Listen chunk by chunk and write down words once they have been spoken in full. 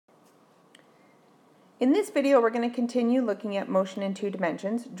In this video, we're going to continue looking at motion in 2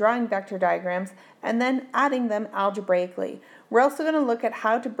 dimensions, drawing vector diagrams, and then adding them algebraically. We're also going to look at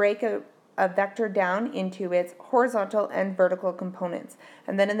how to break a vector down into its horizontal and vertical components.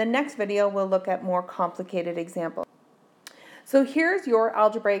 And then in the next video, we'll look at more complicated examples. So here's your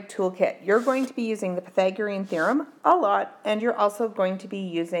algebraic toolkit. You're going to be using the Pythagorean theorem a lot, and you're also going to be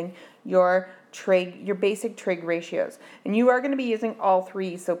using your basic trig ratios. And you are going to be using all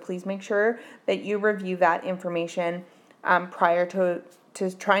three, so please make sure that you review that information prior to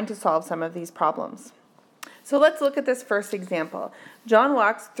trying to solve some of these problems. So let's look at this first example. John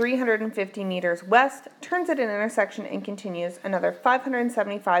walks 350 meters west, turns at an intersection, and continues another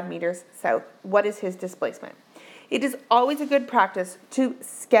 575 meters south. What is his displacement? It is always a good practice to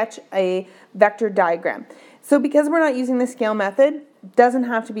sketch a vector diagram. So because we're not using the scale method, doesn't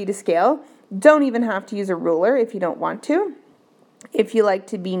have to be to scale. Don't even have to use a ruler if you don't want to. If you like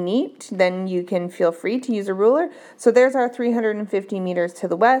to be neat, then you can feel free to use a ruler. So there's our 350 meters to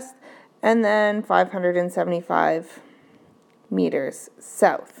the west, and then 575 meters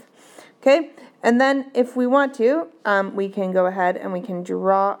south. Okay, and then if we want to, we can go ahead and we can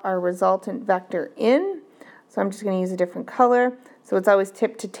draw our resultant vector in. So I'm just going to use a different color. So it's always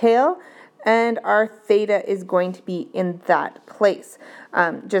tip to tail, and our theta is going to be in that place.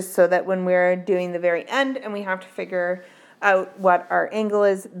 Just so that when we're doing the very end and we have to figure out what our angle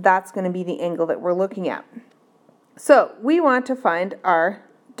is, that's going to be the angle that we're looking at. So we want to find our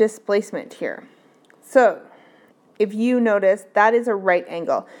displacement here. So if you notice, that is a right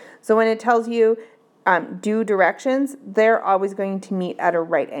angle. So when it tells you due directions, they're always going to meet at a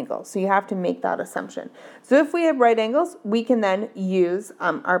right angle. So you have to make that assumption. So if we have right angles, we can then use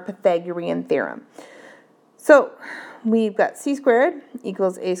our Pythagorean theorem. So we've got c squared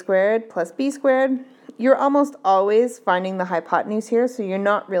equals a squared plus b squared. You're almost always finding the hypotenuse here, so you're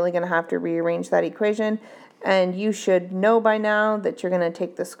not really going to have to rearrange that equation. And you should know by now that you're going to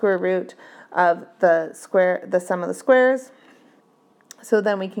take the square root of the sum of the squares. So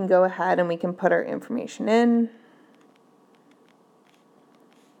then we can go ahead and we can put our information in.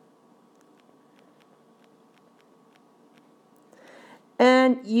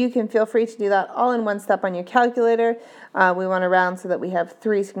 And you can feel free to do that all in one step on your calculator. We want to round so that we have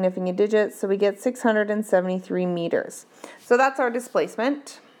 3 significant digits, so we get 673 meters. So that's our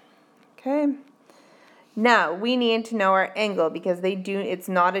displacement. Okay. Now we need to know our angle because it's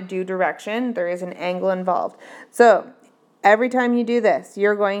not a due direction. There is an angle involved. So every time you do this,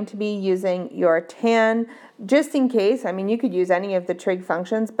 you're going to be using your tan, just in case. I mean, you could use any of the trig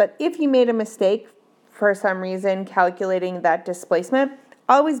functions, but if you made a mistake for some reason calculating that displacement,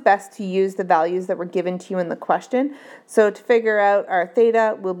 always best to use the values that were given to you in the question. So to figure out our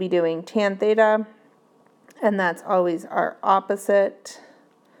theta, we'll be doing tan theta, and that's always our opposite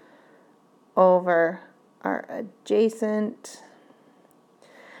over our adjacent.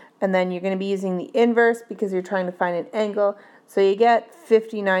 And then you're going to be using the inverse because you're trying to find an angle. So you get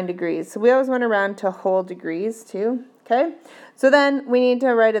 59 degrees. So we always want to round to whole degrees too. Okay. So then we need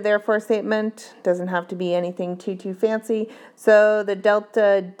to write a therefore statement. Doesn't have to be anything too fancy. So the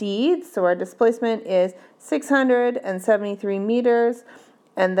delta D, so our displacement is 673 meters.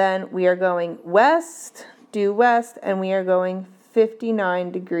 And then we are going west, due west, and we are going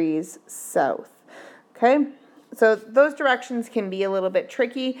 59 degrees south. Okay. So those directions can be a little bit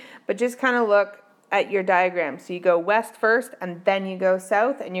tricky, but just kind of look at your diagram. So you go west first, and then you go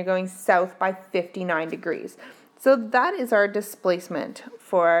south, and you're going south by 59 degrees. So that is our displacement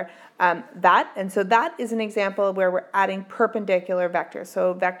for that. And so that is an example where we're adding perpendicular vectors,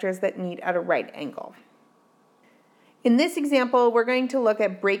 so vectors that meet at a right angle. In this example, we're going to look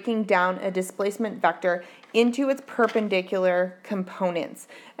at breaking down a displacement vector into its perpendicular components.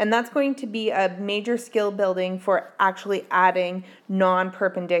 And that's going to be a major skill building for actually adding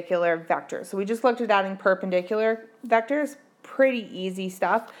non-perpendicular vectors. So we just looked at adding perpendicular vectors, pretty easy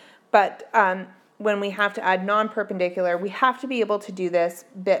stuff. But when we have to add non-perpendicular, we have to be able to do this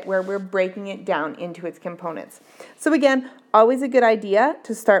bit where we're breaking it down into its components. So again, always a good idea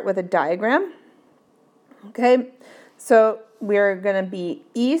to start with a diagram. Okay. So we're going to be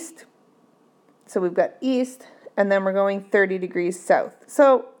east, so we've got east, and then we're going 30 degrees south.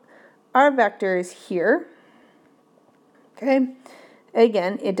 So our vector is here, okay?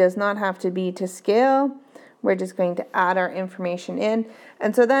 Again, it does not have to be to scale. We're just going to add our information in.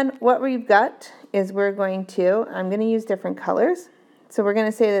 And so then what we've got is I'm going to use different colors. So we're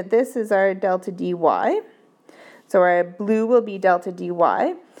going to say that this is our delta dy. So our blue will be delta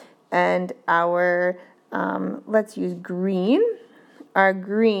dy, and our let's use green. Our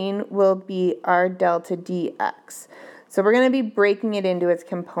green will be our delta dx. So we're going to be breaking it into its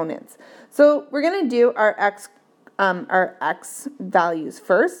components. So we're going to do our x values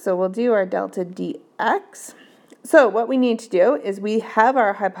first. So we'll do our delta dx. So what we need to do is we have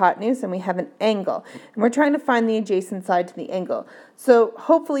our hypotenuse and we have an angle. And we're trying to find the adjacent side to the angle. So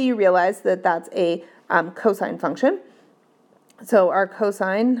hopefully you realize that that's a cosine function. So our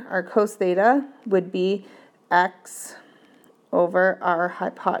cos theta would be x over our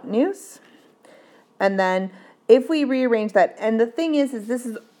hypotenuse. And then if we rearrange that, and the thing is this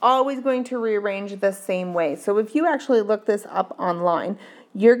is always going to rearrange the same way. So if you actually look this up online,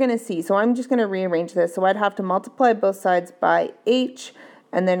 you're going to see, so I'm just going to rearrange this. So I'd have to multiply both sides by h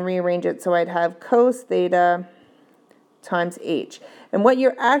and then rearrange it. So I'd have cos theta times h. And what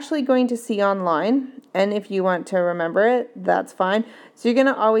you're actually going to see online, and if you want to remember it, that's fine. So you're going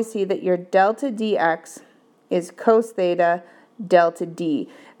to always see that your delta dx is cos theta delta d.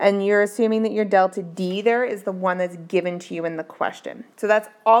 And you're assuming that your delta d there is the one that's given to you in the question. So that's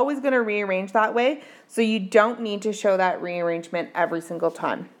always going to rearrange that way. So you don't need to show that rearrangement every single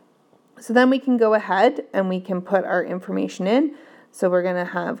time. So then we can go ahead and we can put our information in. So we're going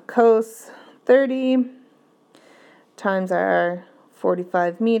to have cos 30 times our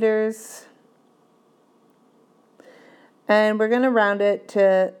 45 meters. And we're going to round it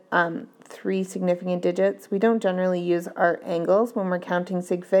to 3 significant digits. We don't generally use our angles when we're counting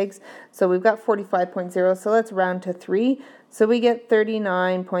sig figs. So we've got 45.0, so let's round to 3. So we get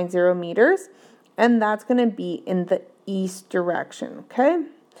 39.0 meters, and that's going to be in the east direction, okay?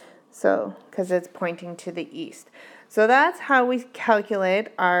 So, because it's pointing to the east. So that's how we calculate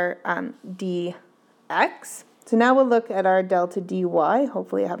our dx. So now we'll look at our delta dy.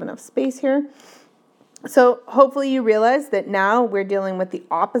 Hopefully I have enough space here. So hopefully you realize that now we're dealing with the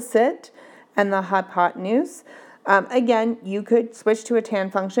opposite and the hypotenuse. Again, you could switch to a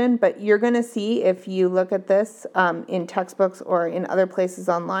tan function, but you're going to see if you look at this in textbooks or in other places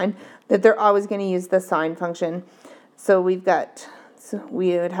online that they're always going to use the sine function. So we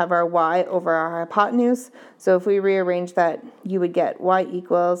would have our y over our hypotenuse. So if we rearrange that, you would get y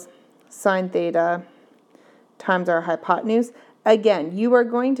equals sine theta times our hypotenuse. Again, you are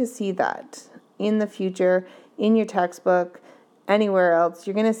going to see that in the future, in your textbook, anywhere else,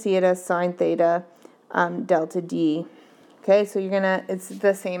 you're going to see it as sine theta delta d. Okay, so it's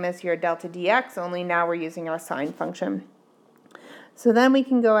the same as your delta dx, only now we're using our sine function. So then we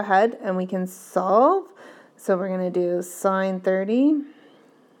can go ahead and we can solve. So we're going to do sine 30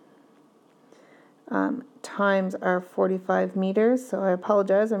 times our 45 meters. So I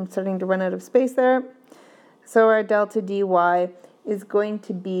apologize, I'm starting to run out of space there. So our delta dy is going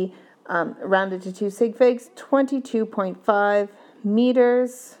to be rounded to 2 sig figs, 22.5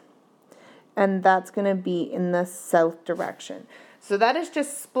 meters, and that's going to be in the south direction. So that is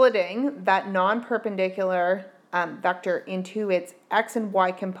just splitting that non-perpendicular vector into its x and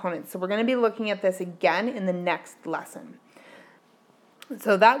y components. So we're going to be looking at this again in the next lesson.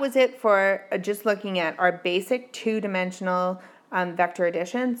 So that was it for just looking at our basic two-dimensional vector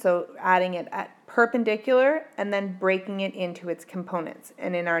addition, so adding it at perpendicular and then breaking it into its components.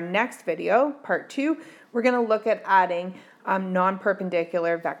 And in our next video, part 2, we're going to look at adding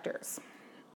non-perpendicular vectors.